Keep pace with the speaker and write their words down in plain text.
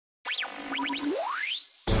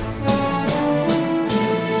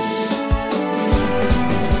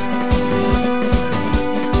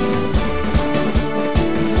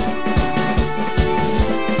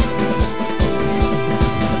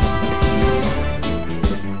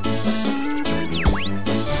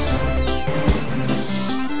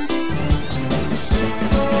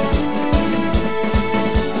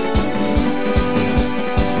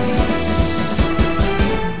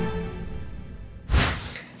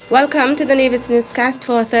Welcome to the Nevis Newscast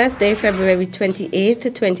for Thursday, February 28,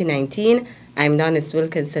 2019. I'm Donis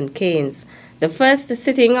Wilkinson-Keynes. The first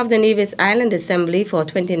sitting of the Nevis Island Assembly for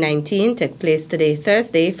 2019 took place today,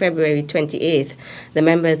 Thursday, February 28th. The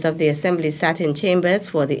members of the Assembly sat in chambers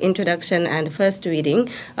for the introduction and first reading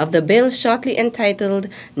of the bill shortly entitled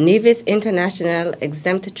Nevis International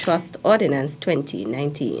Exempt Trust Ordinance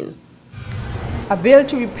 2019. A bill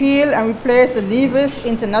to repeal and replace the Nevis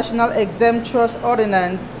International Exempt Trust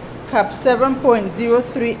Ordinance Cap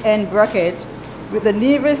 7.03N bracket with the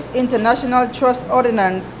Nevis International Trust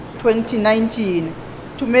Ordinance 2019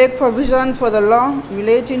 to make provisions for the law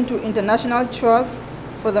relating to international trusts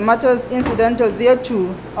for the matters incidental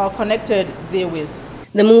thereto or connected therewith.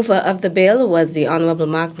 The mover of the bill was the Honorable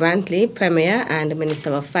Mark Brantley, Premier and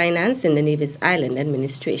Minister of Finance in the Nevis Island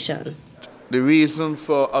Administration. The reason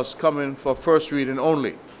for us coming for first reading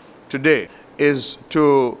only today is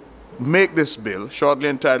to make this bill, shortly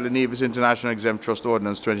entitled the Nevis International Exempt Trust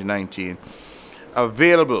Ordinance 2019,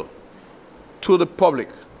 available to the public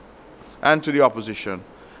and to the opposition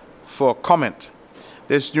for comment.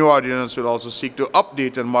 This new ordinance will also seek to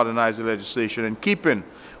update and modernize the legislation in keeping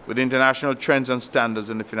with international trends and standards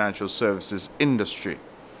in the financial services industry.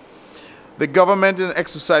 The government, in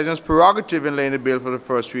exercising its prerogative in laying the bill for the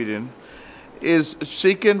first reading, is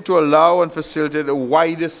seeking to allow and facilitate the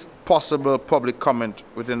widest possible public comment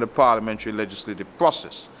within the parliamentary legislative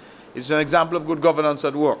process. It's an example of good governance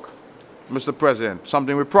at work, Mr. President,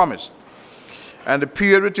 something we promised. And the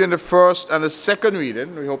period between the first and the second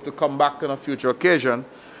reading, we hope to come back on a future occasion,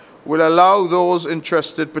 will allow those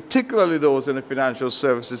interested, particularly those in the financial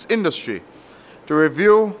services industry, to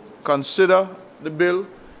review, consider the bill,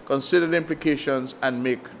 consider the implications, and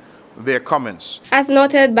make their comments. As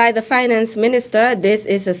noted by the Finance Minister, this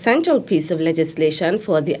is a central piece of legislation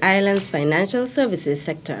for the island's financial services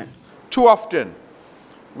sector. Too often,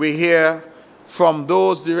 we hear from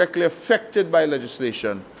those directly affected by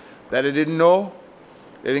legislation that they didn't know,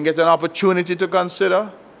 they didn't get an opportunity to consider,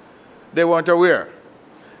 they weren't aware.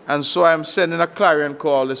 And so I'm sending a clarion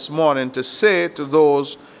call this morning to say to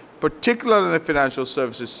those, particularly in the financial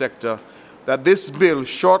services sector, that this bill,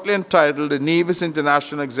 shortly entitled the Nevis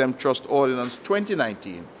International Exempt Trust Ordinance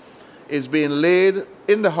 2019, is being laid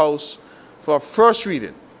in the House for first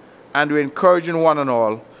reading, and we're encouraging one and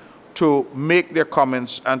all to make their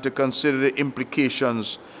comments and to consider the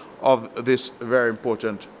implications of this very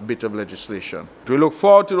important bit of legislation. We look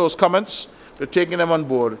forward to those comments, to taking them on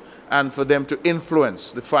board, and for them to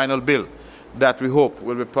influence the final bill that we hope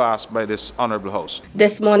will be passed by this Honourable House.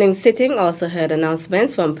 This morning's sitting also heard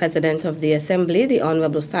announcements from President of the Assembly, the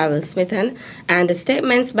Honourable Farrell Smithen, and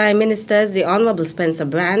statements by Ministers, the Honourable Spencer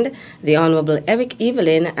Brand, the Honourable Eric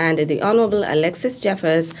Evelyn, and the Honourable Alexis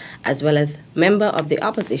Jeffers, as well as Member of the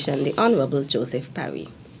Opposition, the Honourable Joseph Parry.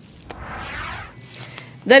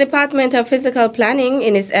 The Department of Physical Planning,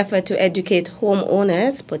 in its effort to educate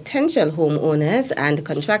homeowners, potential homeowners, and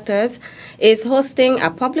contractors, is hosting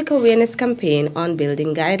a public awareness campaign on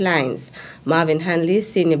building guidelines. Marvin Hanley,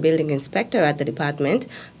 Senior Building Inspector at the department,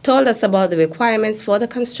 told us about the requirements for the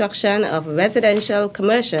construction of residential,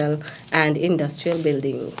 commercial, and industrial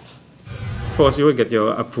buildings. First, you will get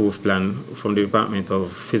your approved plan from the Department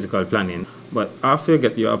of Physical Planning. But after you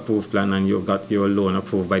get your approved plan and you got your loan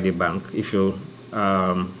approved by the bank, if you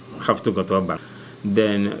have to go to a bank,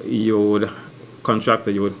 then you would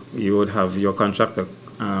have your contractor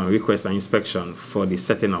request an inspection for the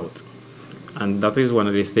setting out, and that is one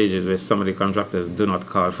of the stages where some of the contractors do not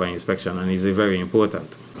call for inspection, and is very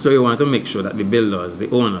important. So you want to make sure that the builders, the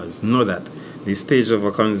owners, know that the stage of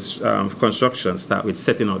a construction start with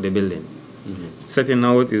setting out the building. Setting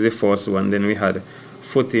out is the first one. Then we had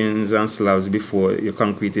footings and slabs before your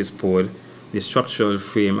concrete is poured, the structural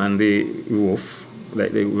frame and the roof,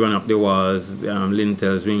 like they run up the walls,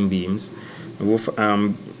 lintels, wing beams, roof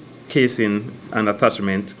casing and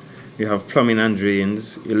attachment. We have plumbing and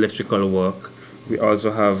drains, electrical work. We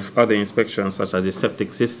also have other inspections such as the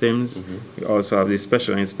septic systems. We also have the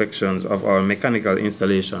special inspections of our mechanical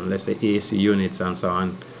installation, let's say AC units and so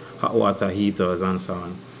on, hot water heaters and so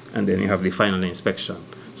on. And then you have the final inspection.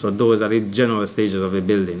 So those are the general stages of the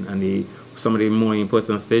building, and some of the more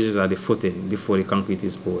important stages are the footing before the concrete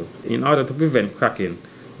is poured. In order to prevent cracking,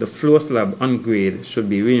 the floor slab on grade should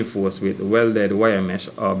be reinforced with welded wire mesh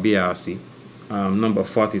or BRC, number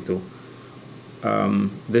 42.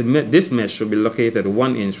 This mesh should be located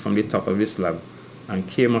 1 inch from the top of the slab, and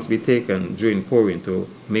care must be taken during pouring to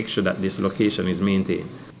make sure that this location is maintained.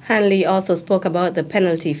 Hanley also spoke about the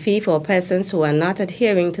penalty fee for persons who are not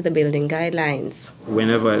adhering to the building guidelines.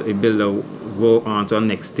 Whenever a builder goes on to a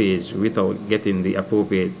next stage without getting the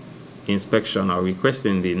appropriate inspection or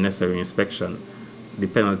requesting the necessary inspection, the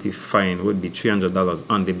penalty fine would be $300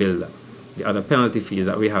 on the builder. The other penalty fees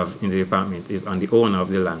that we have in the department is on the owner of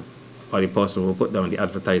the land or the person who put down the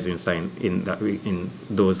advertising sign in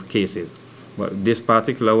those cases. But this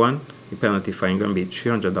particular one, the penalty fine going to be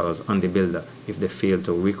 $300 on the builder if they fail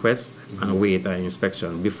to request and wait an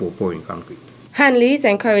inspection before pouring concrete. Hanley is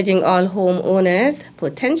encouraging all homeowners,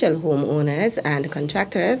 potential homeowners, and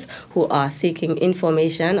contractors who are seeking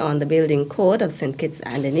information on the building code of St. Kitts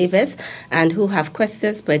and Nevis and who have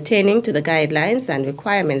questions pertaining to the guidelines and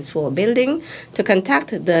requirements for building to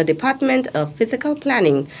contact the Department of Physical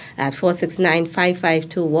Planning at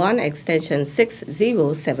 469-5521 extension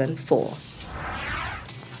 6074.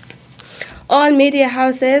 All media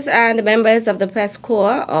houses and members of the press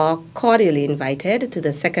corps are cordially invited to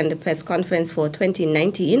the second press conference for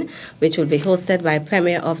 2019, which will be hosted by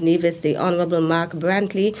Premier of Nevis, the Honorable Mark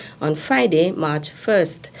Brantley, on Friday, March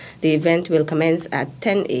 1st. The event will commence at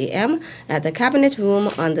 10 a.m. at the Cabinet Room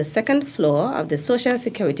on the second floor of the Social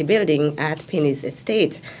Security Building at Penny's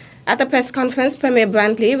Estate. At the press conference, Premier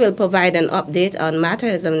Brantley will provide an update on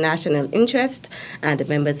matters of national interest, and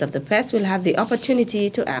members of the press will have the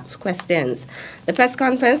opportunity to ask questions. The press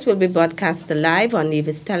conference will be broadcast live on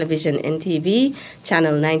Nevis Television NTV,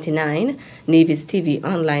 Channel 99,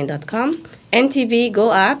 NevisTVOnline.com, NTV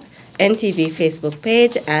Go App, NTV Facebook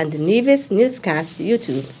page, and Nevis Newscast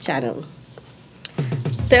YouTube channel.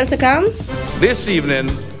 Still to come? This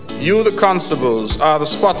evening, you, the constables, are the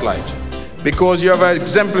spotlight, because you have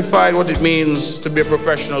exemplified what it means to be a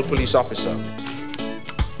professional police officer.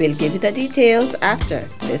 We'll give you the details after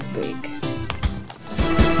this break.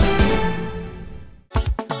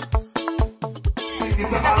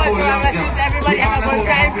 Everybody have a good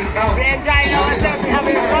time. We're enjoying ourselves, we're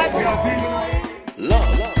having fun.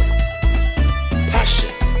 Love, passion,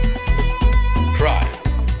 pride.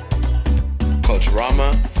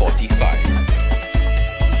 Culturama 45.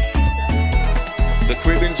 The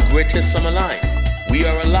Caribbean's greatest summer line. We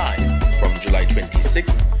are alive from July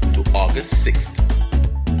 26th to August 6th.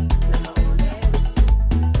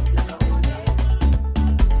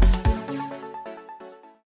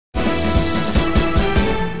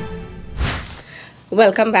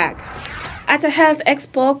 Welcome back. At a health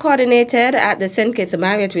expo coordinated at the St. Kitts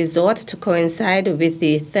Marriott Resort to coincide with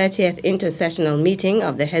the 30th intersessional meeting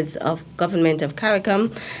of the heads of government of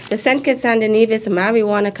CARICOM, the St. Kitts and Nevis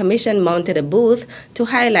Marijuana Commission mounted a booth to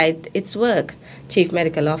highlight its work. Chief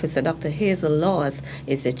Medical Officer Dr. Hazel Laws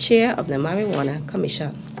is the chair of the Marijuana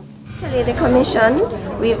Commission. The commission,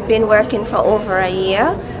 we've been working for over a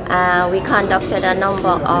year. We conducted a number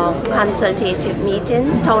of consultative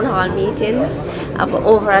meetings, town hall meetings,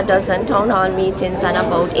 over a dozen town hall meetings and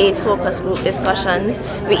about 8 focus group discussions.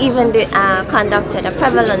 We even conducted a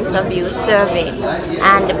prevalence of use survey,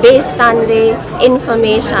 and based on the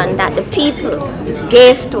information that the people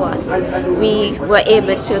gave to us, we were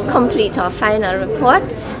able to complete our final report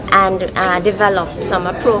and develop some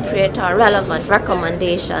appropriate or relevant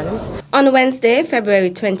recommendations. On Wednesday, February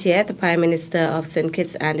 20th, the Prime Minister of St.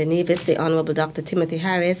 Kitts and Nevis, the Honorable Dr. Timothy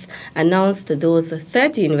Harris, announced those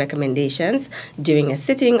 13 recommendations during a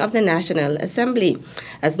sitting of the National Assembly.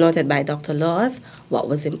 As noted by Dr. Laws, what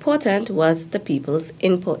was important was the people's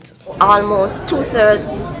input. Almost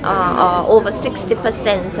 2/3 or over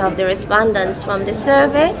 60% of the respondents from the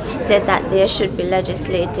survey said that there should be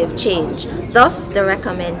legislative change. Thus, the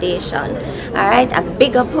recommendation. All right, a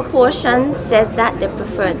bigger proportion said that they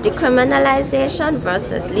prefer decriminalization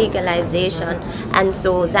versus legalization, and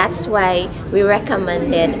so that's why we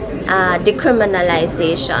recommended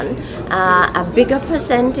decriminalization. A bigger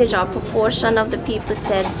percentage or proportion of the people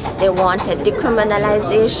said they wanted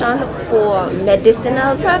decriminalization for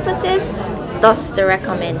medicinal purposes, thus the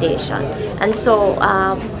recommendation. And so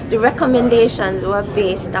the recommendations were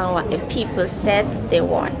based on what the people said they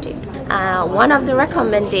wanted. One of the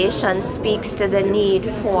recommendations speaks to the need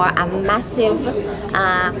for a massive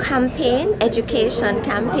campaign, education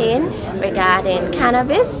campaign regarding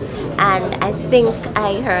cannabis, and I think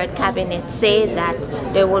I heard Cabinet say that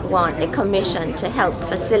they would want the Commission to help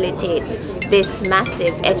facilitate this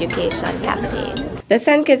massive education campaign. The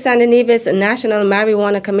St. Kitts and Nevis National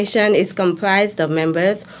Marijuana Commission is comprised of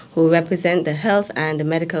members who represent the health and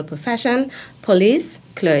medical profession, police,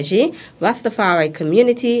 clergy, Rastafari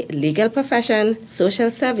community, legal profession, social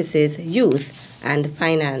services, youth, and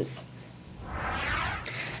finance.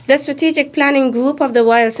 The Strategic Planning Group of the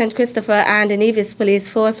Royal St. Christopher and the Nevis Police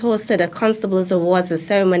Force hosted a Constables Awards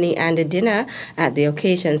ceremony and a dinner at the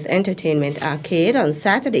occasion's Entertainment Arcade on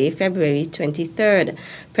Saturday, February 23rd.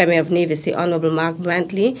 Premier of Nevis, the Honorable Mark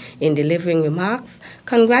Brantley, in delivering remarks,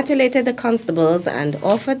 congratulated the constables and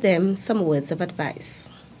offered them some words of advice.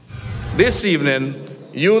 This evening,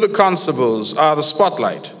 you, the constables, are the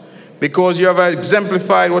spotlight because you have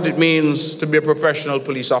exemplified what it means to be a professional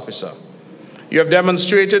police officer. You have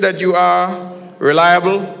demonstrated that you are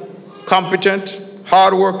reliable, competent,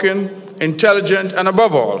 hardworking, intelligent, and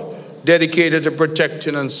above all, dedicated to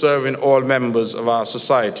protecting and serving all members of our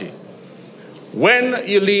society. When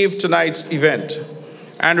you leave tonight's event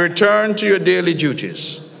and return to your daily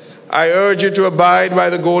duties, I urge you to abide by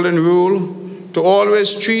the golden rule to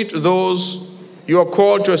always treat those you are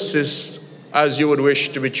called to assist as you would wish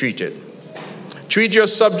to be treated. Treat your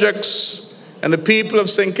subjects and the people of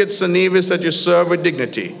St. Kitts and Nevis that you serve with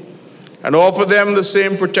dignity, and offer them the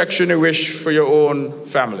same protection you wish for your own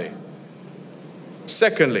family.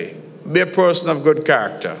 Secondly, be a person of good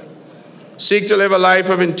character. Seek to live a life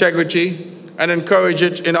of integrity and encourage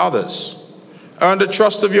it in others. Earn the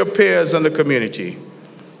trust of your peers and the community.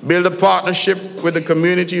 Build a partnership with the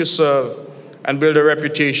community you serve, and build a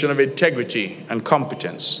reputation of integrity and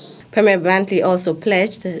competence. Premier Brantley also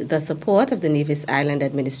pledged the support of the Nevis Island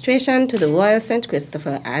administration to the Royal St.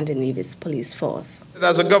 Christopher and the Nevis Police Force.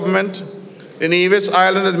 As a government, the Nevis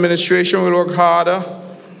Island administration will work harder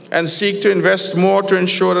and seek to invest more to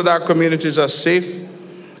ensure that our communities are safe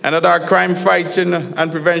and that our crime fighting and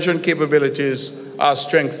prevention capabilities are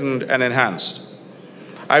strengthened and enhanced.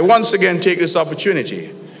 I once again take this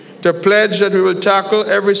opportunity to pledge that we will tackle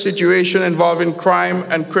every situation involving crime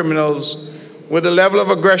and criminals with the level of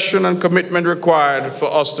aggression and commitment required for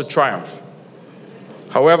us to triumph.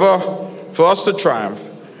 However, for us to triumph,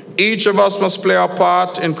 each of us must play our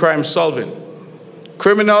part in crime solving.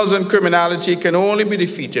 Criminals and criminality can only be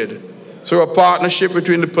defeated through a partnership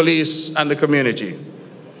between the police and the community.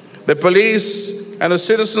 The police and the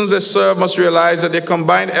citizens they serve must realize that their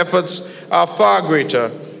combined efforts are far greater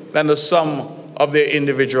than the sum of their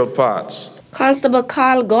individual parts. Constable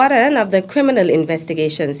Carl Gordon of the Criminal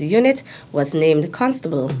Investigations Unit was named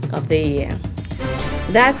Constable of the Year.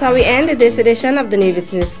 That's how we end this edition of the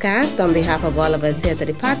Nevis Newscast. On behalf of all of us here at the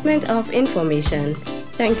Department of Information,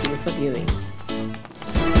 thank you for viewing.